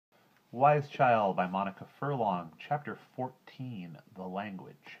Wise Child by Monica Furlong, Chapter 14, The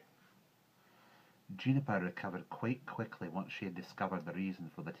Language. Juniper recovered quite quickly once she had discovered the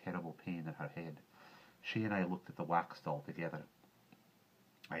reason for the terrible pain in her head. She and I looked at the wax doll together.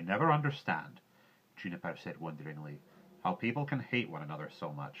 "I never understand," Juniper said wonderingly, "how people can hate one another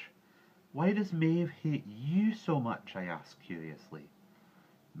so much." "Why does Maeve hate you so much?" I asked curiously.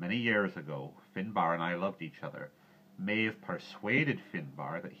 "Many years ago, Finbar and I loved each other. Maeve persuaded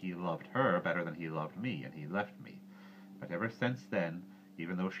Finbar that he loved her better than he loved me, and he left me. But ever since then,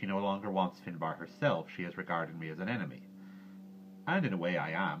 even though she no longer wants Finbar herself, she has regarded me as an enemy. And in a way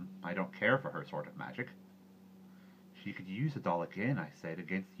I am. I don't care for her sort of magic." "She could use a doll again," I said,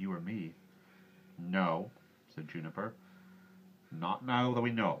 "against you or me." "No," said Juniper. "Not now that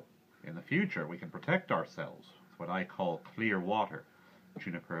we know. In the future we can protect ourselves with what I call clear water."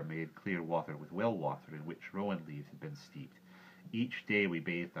 Juniper made clear water with well water in which rowan leaves had been steeped. Each day we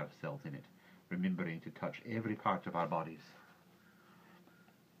bathed ourselves in it, remembering to touch every part of our bodies.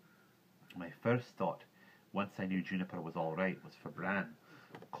 My first thought, once I knew Juniper was all right, was for Bran.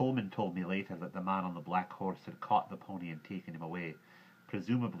 Coleman told me later that the man on the black horse had caught the pony and taken him away,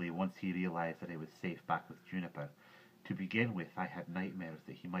 presumably once he realized that I was safe back with Juniper. To begin with, I had nightmares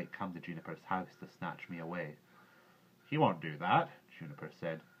that he might come to Juniper's house to snatch me away. "He won't do that," Juniper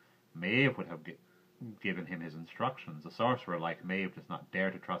said. "Maeve would have given him his instructions. A sorcerer like Maeve does not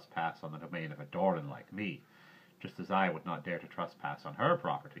dare to trespass on the domain of a Doran like me, just as I would not dare to trespass on her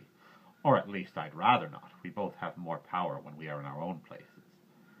property. Or at least I'd rather not. We both have more power when we are in our own places."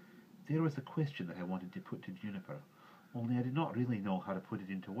 There was a question that I wanted to put to Juniper, only I did not really know how to put it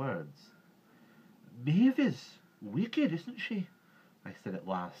into words. "Maeve is wicked, isn't she?" I said at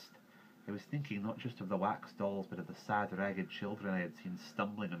last. I was thinking not just of the wax dolls, but of the sad, ragged children I had seen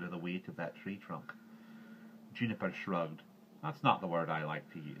stumbling under the weight of that tree trunk. Juniper shrugged. That's not a word I like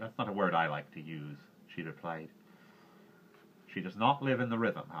to use," she replied. "She does not live in the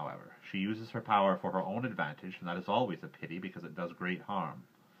rhythm, however. She uses her power for her own advantage, and that is always a pity because it does great harm."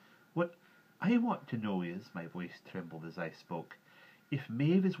 "What I want to know is," my voice trembled as I spoke, "if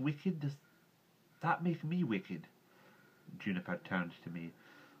Maeve is wicked, does that make me wicked?" Juniper turned to me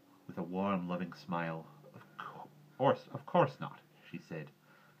with a warm, loving smile. Of course not," she said.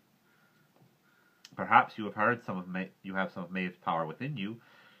 "Perhaps you have some of Maeve's power within you,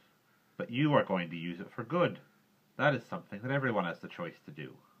 but you are going to use it for good. That is something that everyone has the choice to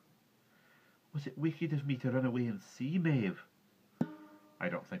do." "Was it wicked of me to run away and see Maeve?" "I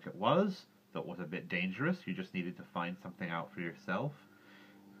don't think it was, though it was a bit dangerous. You just needed to find something out for yourself."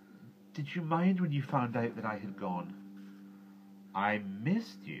 "Did you mind when you found out that I had gone?" "I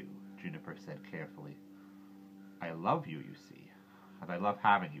missed you," Juniper said carefully. "I love you, you see, and I love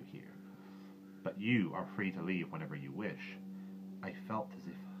having you here. But you are free to leave whenever you wish." I felt as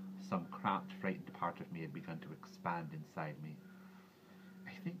if some cramped, frightened part of me had begun to expand inside me.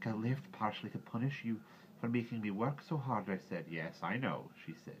 "I think I left partially to punish you for making me work so hard," I said. "Yes, I know,"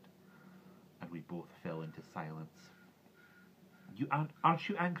 she said. And we both fell into silence. Aren't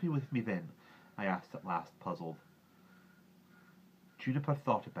you angry with me then?" I asked at last, puzzled. Juniper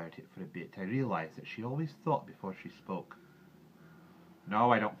thought about it for a bit. I realized that she always thought before she spoke.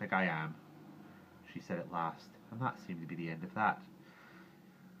 "No, I don't think I am," she said at last, and that seemed to be the end of that.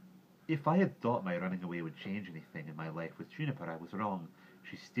 If I had thought my running away would change anything in my life with Juniper, I was wrong.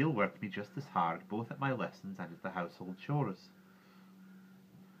 She still worked me just as hard, both at my lessons and at the household chores.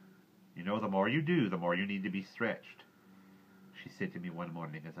 "You know, the more you do, the more you need to be stretched," she said to me one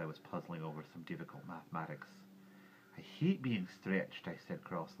morning as I was puzzling over some difficult mathematics. "I hate being stretched," I said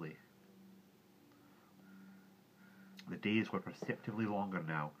crossly. The days were perceptibly longer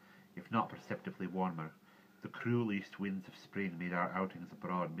now, if not perceptibly warmer. The cruel east winds of spring made our outings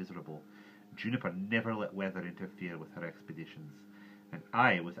abroad miserable. Juniper never let weather interfere with her expeditions, and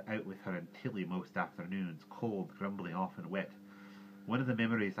I was out with her in Tilly most afternoons, cold, grumbling, often wet. One of the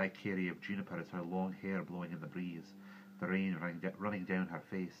memories I carry of Juniper is her long hair blowing in the breeze, the rain running down her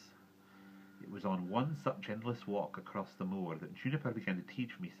face. It was on one such endless walk across the moor that Juniper began to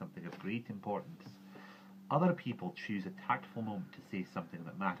teach me something of great importance. Other people choose a tactful moment to say something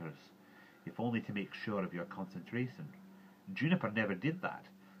that matters, if only to make sure of your concentration. Juniper never did that.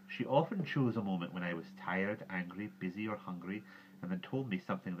 She often chose a moment when I was tired, angry, busy, or hungry, and then told me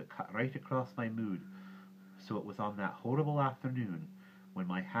something that cut right across my mood. So it was on that horrible afternoon, when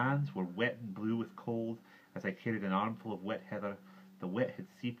my hands were wet and blue with cold, as I carried an armful of wet heather. The wet had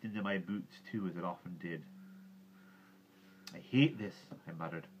seeped into my boots too, as it often did. "I hate this," I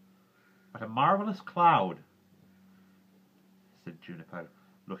muttered. "What a marvellous cloud," said Juniper,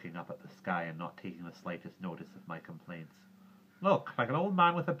 looking up at the sky and not taking the slightest notice of my complaints. Look, like an old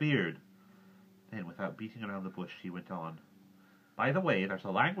man with a beard. Then, without beating around the bush, she went on. By the way, there's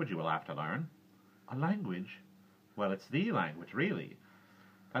a language you will have to learn. A language? Well, it's the language, really.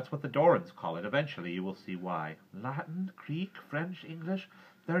 That's what the Dorans call it. Eventually you will see why. Latin, Greek, French, English.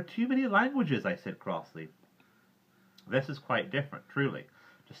 There are too many languages, I said crossly. This is quite different, truly.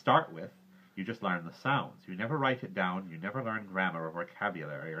 To start with, you just learn the sounds. You never write it down. You never learn grammar or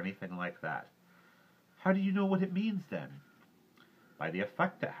vocabulary or anything like that. How do you know what it means, then? By the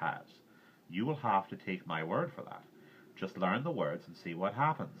effect it has. You will have to take my word for that. Just learn the words and see what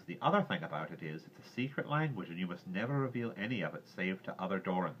happens. The other thing about it is, it's a secret language and you must never reveal any of it save to other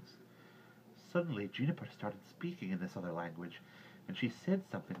Dorans. Suddenly, Juniper started speaking in this other language, and she said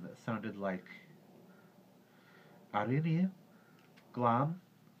something that sounded like Arinia, Glam,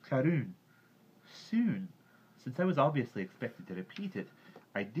 Karoon. Soon. Since I was obviously expected to repeat it,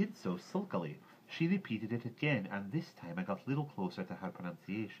 I did so sulkily. She repeated it again, and this time I got a little closer to her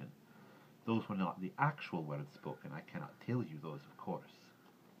pronunciation. Those were not the actual words spoken. I cannot tell you those, of course.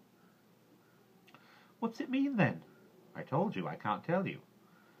 What's it mean, then? I told you, I can't tell you.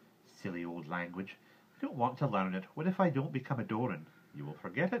 Silly old language. I don't want to learn it. What if I don't become a Doran? You will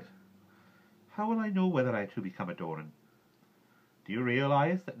forget it. How will I know whether I to become a Doran? Do you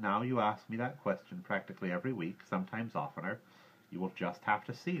realize that now you ask me that question practically every week, sometimes oftener? You will just have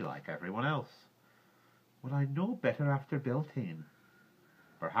to see like everyone else. Will I know better after Beltane?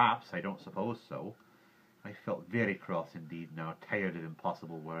 Perhaps, I don't suppose so. I felt very cross indeed now, tired of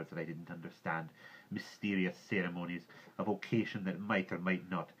impossible words that I didn't understand, mysterious ceremonies, a vocation that might or might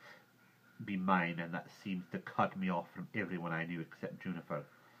not be mine, and that seemed to cut me off from everyone I knew except Juniper.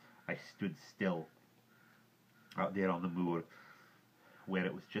 I stood still, out there on the moor, where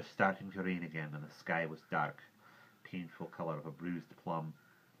it was just starting to rain again, and the sky was dark, painful colour of a bruised plum.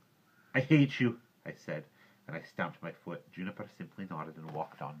 I hate you, I said, and I stamped my foot. Juniper simply nodded and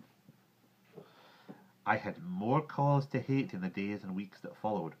walked on. I had more cause to hate in the days and weeks that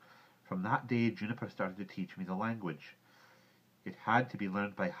followed. From that day, Juniper started to teach me the language. It had to be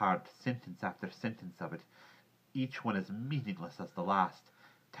learned by heart, sentence after sentence of it, each one as meaningless as the last.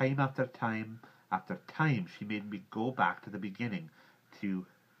 Time after time, she made me go back to the beginning, to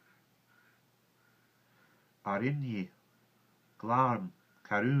Arinye, Glarn,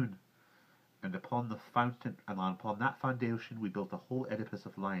 Karoon, and upon that foundation we built a whole edifice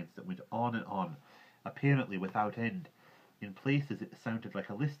of lines that went on and on, apparently without end. In places it sounded like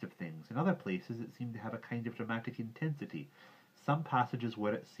a list of things, in other places it seemed to have a kind of dramatic intensity. Some passages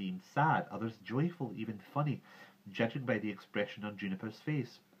were, it seemed, sad, others joyful, even funny, judging by the expression on Juniper's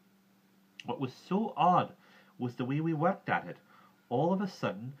face. What was so odd was the way we worked at it. All of a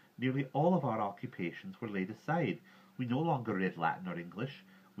sudden, nearly all of our occupations were laid aside. We no longer read Latin or English.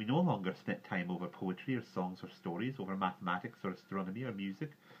 We no longer spent time over poetry or songs or stories, over mathematics or astronomy or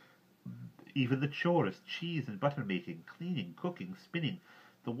music. Even the chores, cheese and butter making, cleaning, cooking, spinning,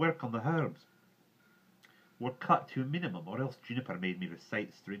 the work on the herbs, were cut to a minimum, or else Juniper made me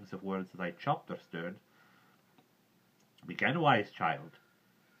recite strings of words as I chopped or stirred. Begin, wise child,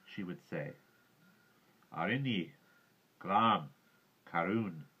 she would say. Arini, Glam,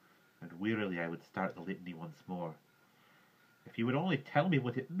 Karoon, and wearily I would start the litany once more. If you would only tell me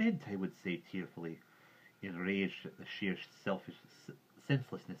what it meant, I would say tearfully, enraged at the sheer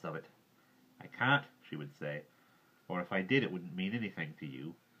senselessness of it. I can't, she would say, or if I did it wouldn't mean anything to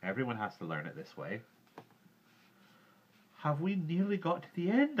you. Everyone has to learn it this way. Have we nearly got to the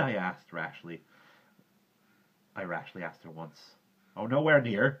end? I rashly asked her once. Oh, nowhere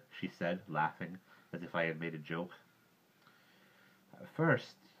near, she said, laughing, as if I had made a joke. At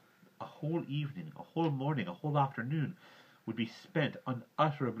first, a whole evening, a whole morning, a whole afternoon would be spent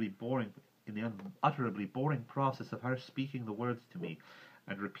in the unutterably boring process of her speaking the words to me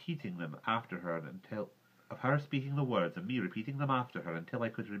and repeating them after her until me repeating them after her until I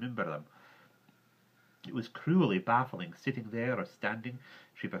could remember them. It was cruelly baffling, sitting there or standing.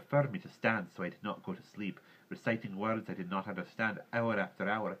 She preferred me to stand, so I did not go to sleep, reciting words I did not understand hour after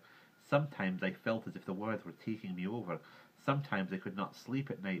hour. Sometimes I felt as if the words were taking me over. Sometimes I could not sleep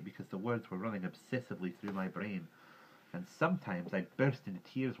at night because the words were running obsessively through my brain. And sometimes I burst into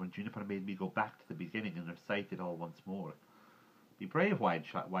tears when Juniper made me go back to the beginning and recite it all once more. Be brave, wise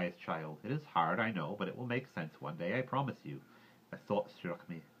child. It is hard, I know, but it will make sense one day, I promise you. A thought struck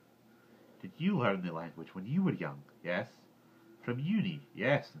me. Did you learn the language when you were young? Yes. From Uni?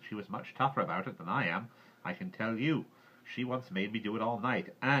 Yes, and she was much tougher about it than I am, I can tell you. She once made me do it all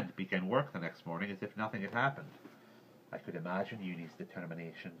night, and begin work the next morning as if nothing had happened. I could imagine Uni's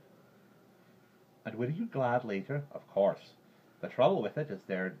determination. And were you glad later? Of course. The trouble with it is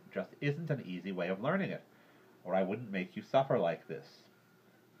there just isn't an easy way of learning it. or I wouldn't make you suffer like this.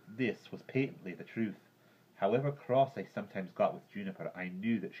 This was patently the truth. However cross I sometimes got with Juniper, I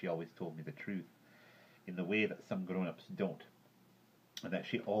knew that she always told me the truth, in the way that some grown-ups don't, and that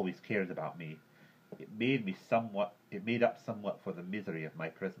she always cares about me. It made up somewhat for the misery of my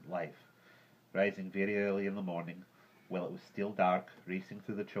present life, rising very early in the morning, while it was still dark, racing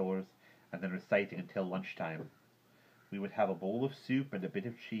through the chores, and then reciting until lunchtime. We would have a bowl of soup and a bit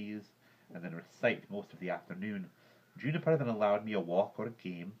of cheese, and then recite most of the afternoon. Juniper then allowed me a walk or a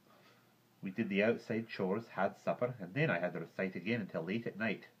game. We did the outside chores, had supper, and then I had to recite again until late at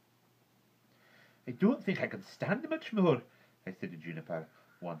night. I don't think I can stand much more, I said to Juniper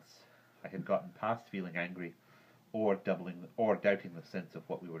once. I had gotten past feeling angry, or doubting the sense of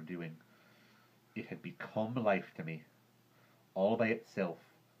what we were doing. It had become life to me, all by itself.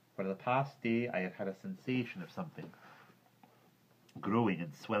 For the past day I had had a sensation of something growing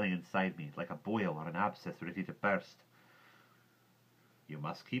and swelling inside me, like a boil or an abscess ready to burst. You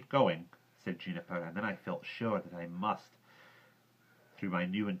must keep going, said Juniper, and then I felt sure that I must, through my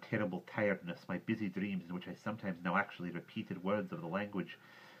new and terrible tiredness, my busy dreams in which I sometimes now actually repeated words of the language,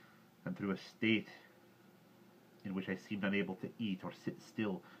 and through a state in which I seemed unable to eat or sit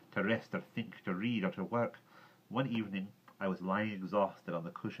still, to rest or think, to read or to work. One evening I was lying exhausted on the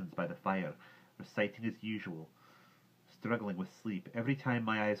cushions by the fire, reciting as usual, struggling with sleep. Every time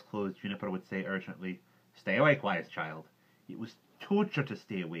my eyes closed, Juniper would say urgently, "Stay awake, wise child." It was torture to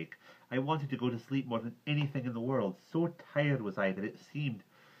stay awake. I wanted to go to sleep more than anything in the world. So tired was I that it seemed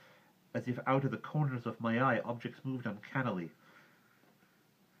as if out of the corners of my eye objects moved uncannily.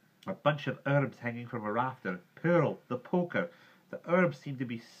 A bunch of herbs hanging from a rafter, Pearl, the poker. The herbs seemed to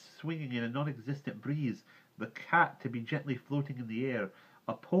be swinging in a non-existent breeze, the cat to be gently floating in the air,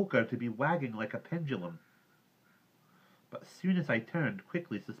 a poker to be wagging like a pendulum. But as soon as I turned,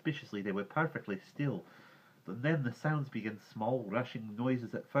 quickly, suspiciously, they were perfectly still. And then the sounds began, small, rushing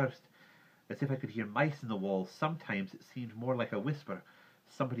noises at first, as if I could hear mice in the walls. Sometimes it seemed more like a whisper,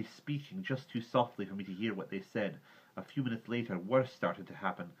 somebody speaking just too softly for me to hear what they said. A few minutes later, worse started to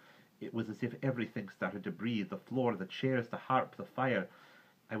happen. It was as if everything started to breathe, the floor, the chairs, the harp, the fire.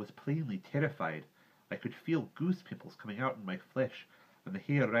 I was plainly terrified. I could feel goose pimples coming out in my flesh, and the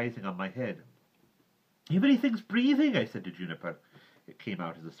hair rising on my head. "Everything's breathing," I said to Juniper. It came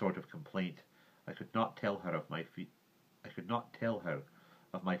out as a sort of complaint. I could not tell her of my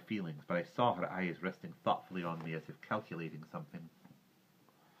feelings, but I saw her eyes resting thoughtfully on me as if calculating something.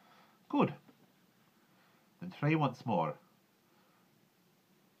 "Good. Then try once more.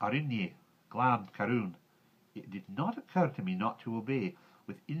 Arinye, Glam, Karoon." It did not occur to me not to obey.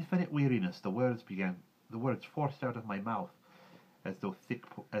 With infinite weariness, the words forced out of my mouth, as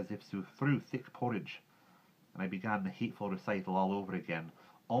if through thick porridge, and I began the hateful recital all over again.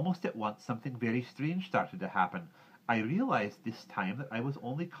 Almost at once, something very strange started to happen. I realized this time that I was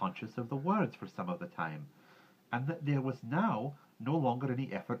only conscious of the words for some of the time, and that there was now no longer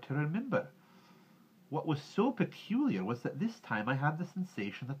any effort to remember. What was so peculiar was that this time I had the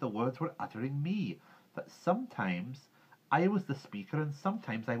sensation that the words were uttering me, that sometimes I was the speaker and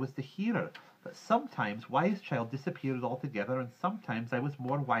sometimes I was the hearer, that sometimes Wise Child disappeared altogether and sometimes I was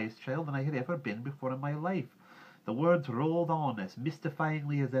more Wise Child than I had ever been before in my life. The words rolled on as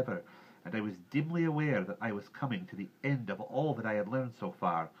mystifyingly as ever, and I was dimly aware that I was coming to the end of all that I had learned so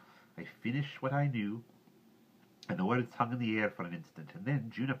far. I finished what I knew, and the words hung in the air for an instant, and then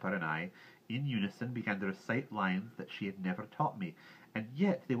Juniper and I, in unison, began to recite lines that she had never taught me, and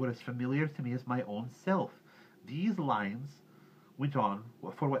yet they were as familiar to me as my own self. These lines went on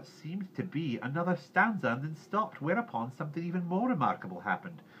for what seemed to be another stanza, and then stopped, whereupon something even more remarkable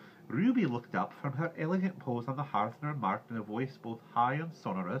happened. Ruby looked up from her elegant pose on the hearth and remarked in a voice both high and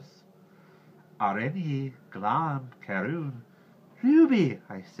sonorous, "Arenye, Glam, Karoon." "Ruby!"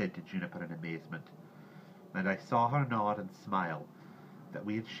 I said to Juniper in amazement, and I saw her nod and smile, that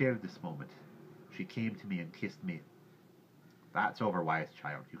we had shared this moment. She came to me and kissed me. "That's over, Wise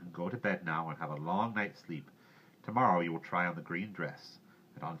Child. You can go to bed now and have a long night's sleep. Tomorrow you will try on the green dress,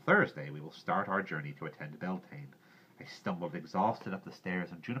 and on Thursday we will start our journey to attend Beltane." I stumbled exhausted up the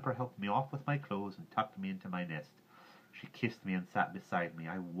stairs, and Juniper helped me off with my clothes and tucked me into my nest. She kissed me and sat beside me.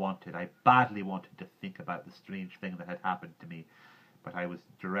 I badly wanted to think about the strange thing that had happened to me, but I was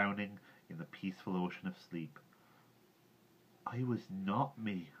drowning in the peaceful ocean of sleep. "I was not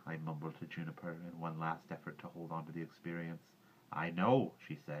me," I mumbled to Juniper in one last effort to hold on to the experience. "I know,"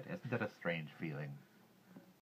 she said. "Isn't it a strange feeling?"